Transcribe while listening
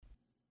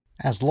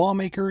As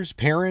lawmakers,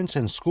 parents,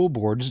 and school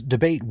boards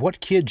debate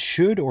what kids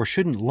should or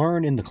shouldn't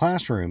learn in the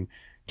classroom,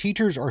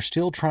 teachers are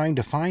still trying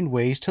to find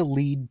ways to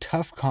lead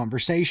tough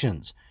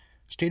conversations.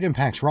 State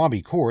Impact's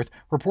Robbie Korth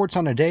reports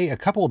on a day a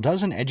couple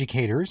dozen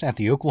educators at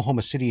the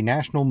Oklahoma City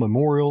National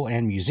Memorial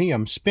and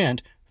Museum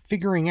spent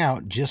figuring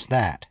out just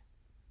that.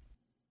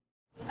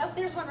 Oh,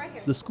 there's one right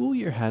here. The school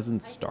year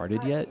hasn't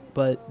started yet,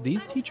 but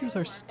these teachers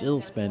are still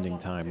spending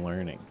time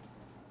learning.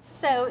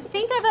 So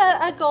think of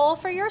a goal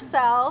for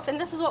yourself, and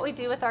this is what we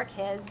do with our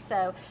kids.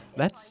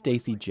 That's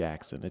Stacy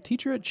Jackson, a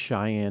teacher at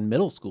Cheyenne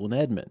Middle School in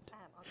Edmond.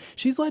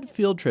 She's led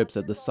field trips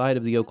at the site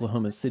of the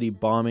Oklahoma City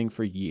bombing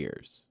for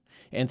years.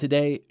 And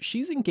today,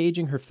 she's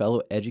engaging her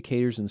fellow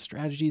educators in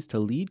strategies to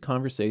lead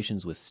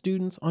conversations with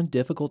students on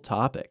difficult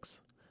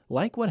topics,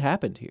 like what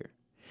happened here.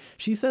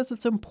 She says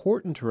it's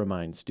important to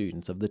remind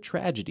students of the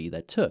tragedy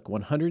that took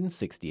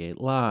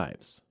 168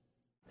 lives.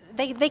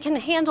 They can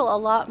handle a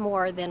lot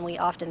more than we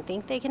often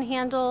think they can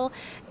handle.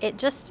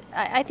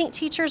 I think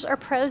teachers are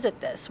pros at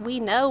this. We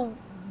know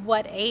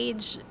what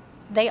age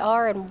they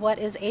are and what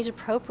is age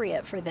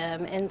appropriate for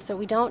them. And so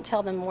we don't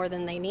tell them more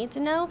than they need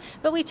to know,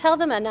 but we tell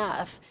them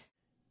enough.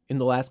 In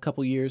the last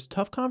couple years,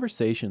 tough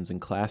conversations in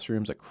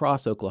classrooms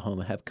across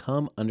Oklahoma have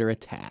come under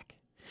attack.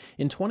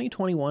 In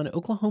 2021,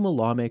 Oklahoma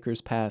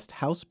lawmakers passed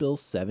House Bill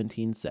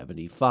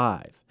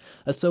 1775,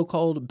 a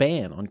so-called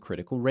ban on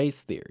critical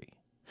race theory.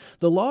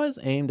 The law is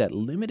aimed at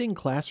limiting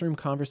classroom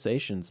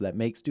conversations that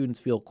make students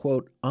feel,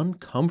 quote,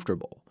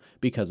 uncomfortable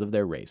because of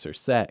their race or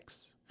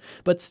sex.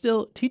 But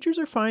still, teachers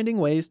are finding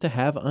ways to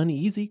have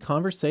uneasy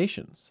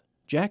conversations.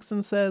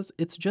 Jackson says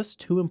it's just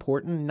too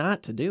important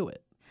not to do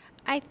it.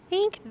 I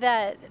think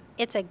that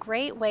it's a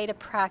great way to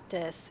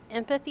practice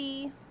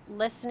empathy,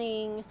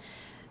 listening,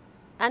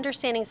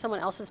 understanding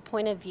someone else's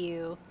point of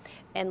view,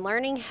 and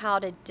learning how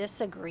to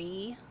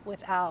disagree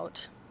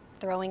without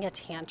throwing a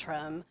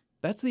tantrum.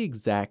 That's the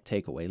exact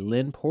takeaway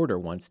Lynn Porter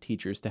wants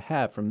teachers to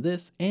have from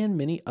this and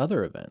many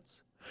other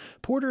events.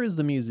 Porter is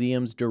the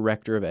museum's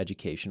director of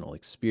educational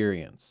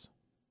experience.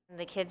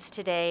 The kids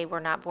today were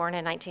not born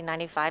in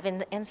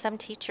 1995, and some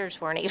teachers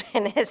weren't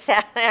even,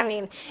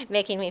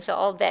 making me feel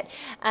old, but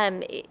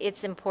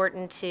it's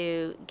important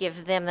to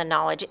give them the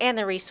knowledge and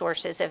the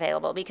resources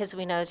available because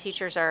we know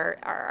teachers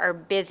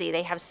are busy.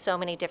 They have so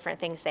many different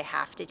things they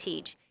have to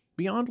teach.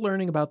 Beyond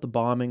learning about the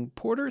bombing,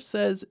 Porter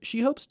says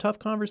she hopes tough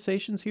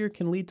conversations here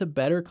can lead to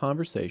better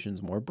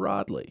conversations more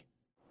broadly.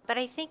 But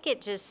I think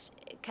it just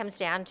comes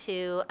down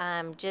to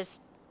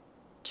just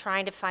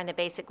trying to find the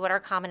basic, what our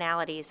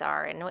commonalities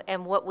are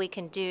and what we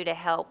can do to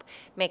help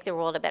make the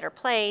world a better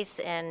place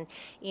and,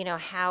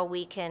 how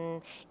we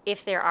can,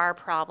 if there are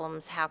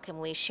problems, how can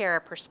we share our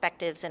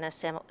perspectives in a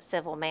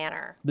civil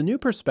manner. The new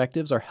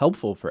perspectives are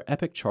helpful for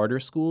Epic Charter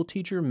School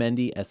teacher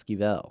Mendy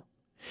Esquivel.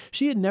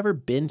 She had never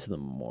been to the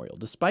memorial,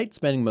 despite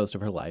spending most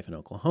of her life in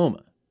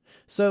Oklahoma.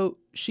 So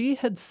she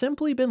had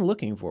simply been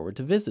looking forward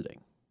to visiting.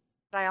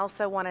 I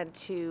also wanted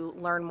to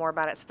learn more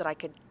about it so that I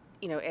could,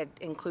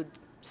 include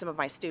some of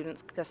my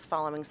students this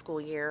following school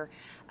year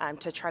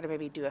to try to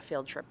maybe do a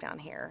field trip down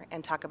here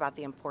and talk about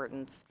the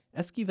importance.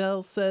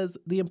 Esquivel says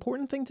the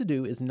important thing to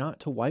do is not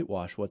to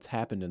whitewash what's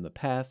happened in the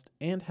past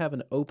and have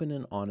an open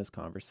and honest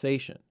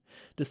conversation,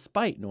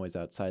 despite noise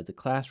outside the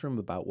classroom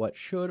about what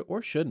should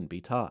or shouldn't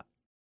be taught.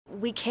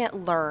 We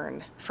can't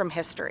learn from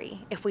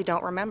history if we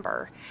don't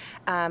remember.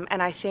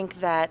 And I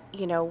think that,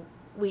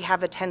 we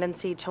have a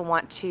tendency to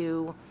want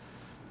to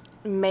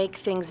make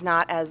things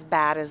not as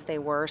bad as they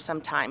were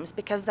sometimes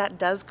because that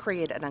does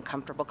create an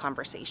uncomfortable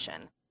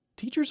conversation.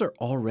 Teachers are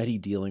already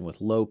dealing with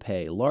low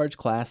pay, large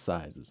class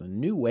sizes, and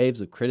new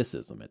waves of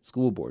criticism at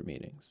school board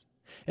meetings.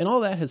 And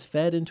all that has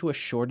fed into a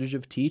shortage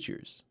of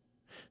teachers.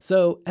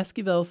 So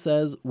Esquivel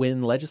says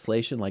when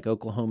legislation like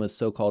Oklahoma's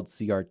so-called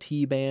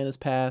CRT ban is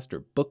passed or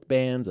book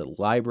bans at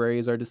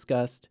libraries are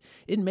discussed,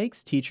 it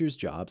makes teachers'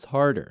 jobs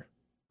harder.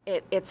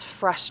 It's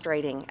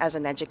frustrating as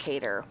an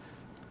educator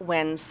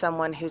when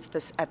someone who's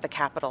at the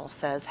Capitol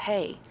says,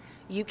 hey,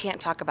 you can't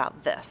talk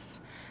about this,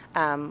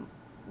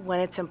 when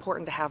it's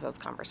important to have those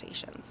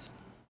conversations.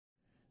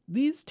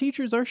 These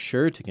teachers are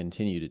sure to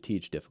continue to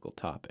teach difficult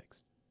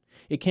topics.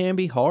 It can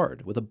be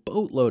hard with a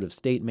boatload of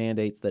state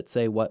mandates that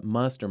say what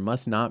must or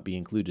must not be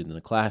included in the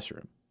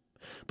classroom.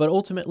 But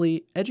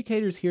ultimately,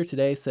 educators here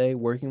today say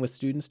working with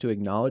students to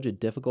acknowledge a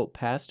difficult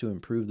past to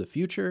improve the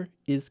future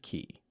is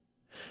key.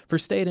 For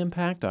State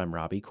Impact, I'm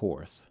Robbie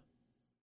Korth.